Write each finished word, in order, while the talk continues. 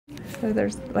So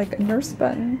there's like a nurse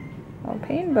button, a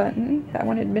pain button. That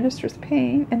one administers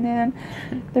pain. And then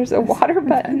there's a water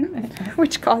button,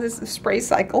 which causes a spray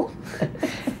cycle.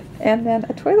 And then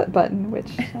a toilet button, which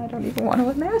I don't even want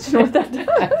to imagine what that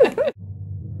does.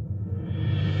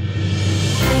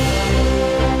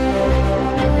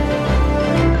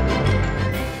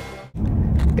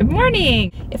 Good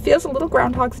morning. It feels a little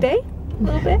Groundhog's Day, a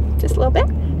little bit, just a little bit.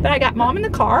 But I got Mom in the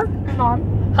car.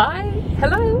 Mom, hi,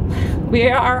 hello. We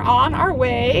are on our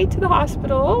way to the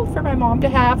hospital for my mom to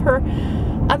have her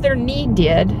other knee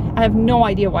did. I have no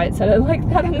idea why it sounded like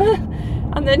that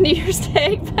on the New Year's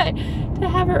Day, but to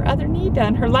have her other knee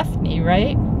done, her left knee,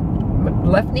 right?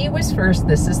 Left knee was first.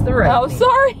 This is the right. Oh, knee.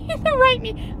 Sorry, the right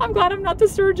knee. I'm glad I'm not the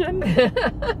surgeon.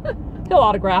 He'll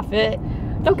autograph it.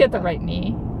 They'll get the right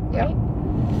knee. Yep. Right?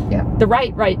 Yep. The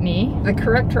right knee. The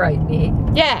correct right knee.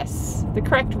 Yes, the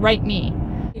correct right knee.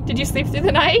 Did you sleep through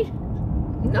the night?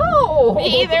 No.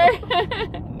 Me either.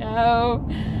 No.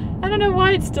 I don't know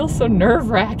why it's still so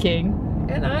nerve-wracking.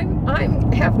 And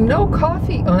I have no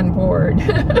coffee on board.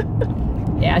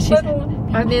 Yeah,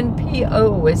 I'm in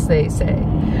PO, as they say.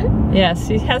 Yes,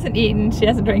 she hasn't eaten, she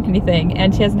hasn't drank anything,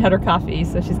 and she hasn't had her coffee,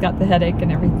 so she's got the headache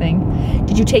and everything.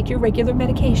 Did you take your regular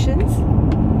medications?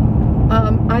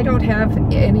 I don't have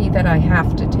any that I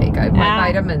have to take. I have my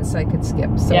vitamins I could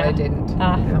skip, so I didn't.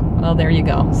 No. Well, there you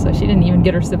go. So she didn't even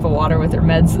get her sip of water with her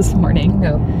meds this morning.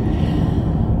 No.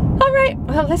 All right,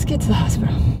 well, let's get to the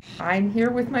hospital. I'm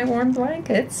here with my warm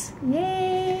blankets.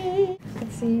 Yay!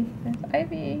 Let's see, there's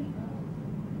Ivy.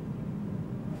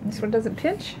 This one doesn't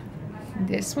pinch?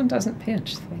 This one doesn't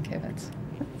pinch, thank heavens.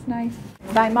 That's nice.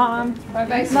 Bye, Mom.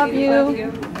 Bye-bye, Love you. Love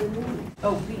you.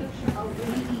 Oh,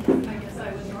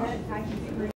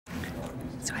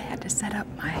 So I had to set up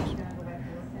my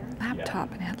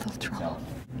laptop and I had a little trouble.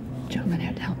 Gentleman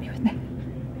had to help me with that.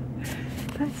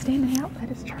 But standing outlet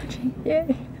is charging.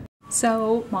 Yay.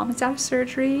 So Mom is out of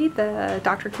surgery. The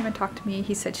doctor came and talked to me.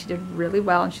 He said she did really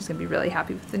well and she's gonna be really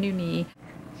happy with the new knee.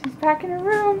 She's back in her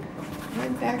room.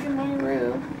 I'm back in my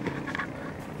room.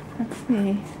 Let's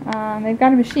see. They've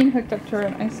got a machine hooked up to her,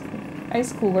 an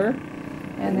ice cooler.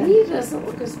 And the knee doesn't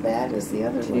look as bad as the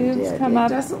other one did. It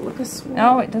doesn't look as swollen.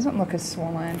 No, it doesn't look as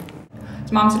swollen.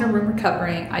 So Mom's in her room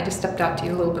recovering. I just stepped out to eat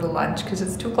a little bit of lunch because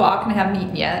it's 2 o'clock and I haven't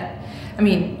eaten yet. I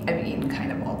mean, I've eaten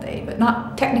kind of all day, but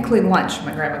not technically lunch.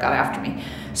 My grandma got after me.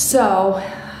 So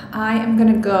I am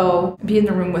gonna go be in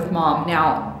the room with Mom.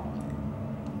 Now,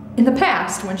 in the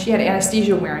past, when she had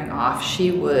anesthesia wearing off, she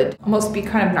would almost be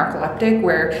kind of narcoleptic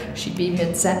where she'd be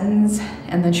mid-sentence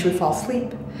and then she would fall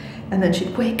asleep. And then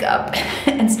she'd wake up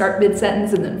and start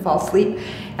mid-sentence and then fall asleep.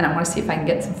 And I want to see if I can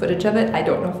get some footage of it. I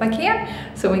don't know if I can.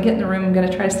 So when we get in the room, I'm going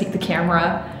to try to sneak the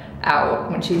camera out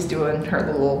when she's doing her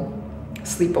little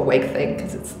sleep-awake thing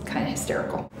because it's kind of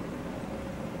hysterical.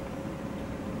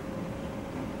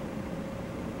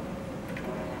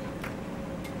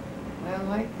 I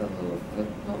like the little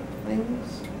foot pump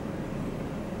things.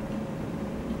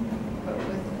 But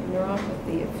with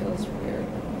neuropathy, it feels weird.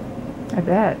 I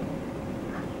bet.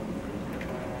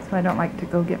 So I don't like to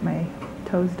go get my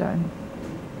toes done.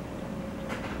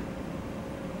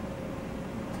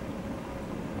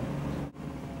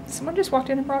 Someone just walked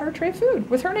in and brought her a tray of food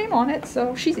with her name on it,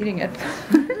 so she's eating it.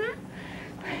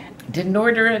 Didn't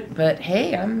order it, but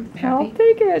hey, I'm happy. I'll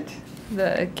take it.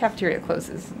 The cafeteria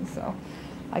closes, and so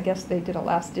I guess they did a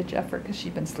last-ditch effort because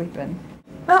she'd been sleeping.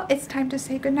 Well, it's time to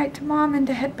say goodnight to Mom and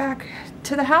to head back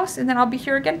to the house, and then I'll be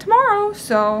here again tomorrow.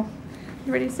 So,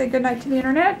 you ready to say goodnight to the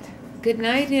internet? Good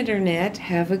night, Internet.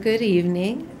 Have a good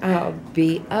evening. I'll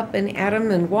be up and at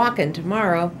 'em and walking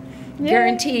tomorrow. Yay.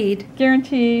 Guaranteed.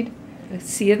 Guaranteed.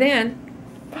 See you then.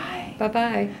 Bye.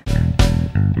 Bye-bye.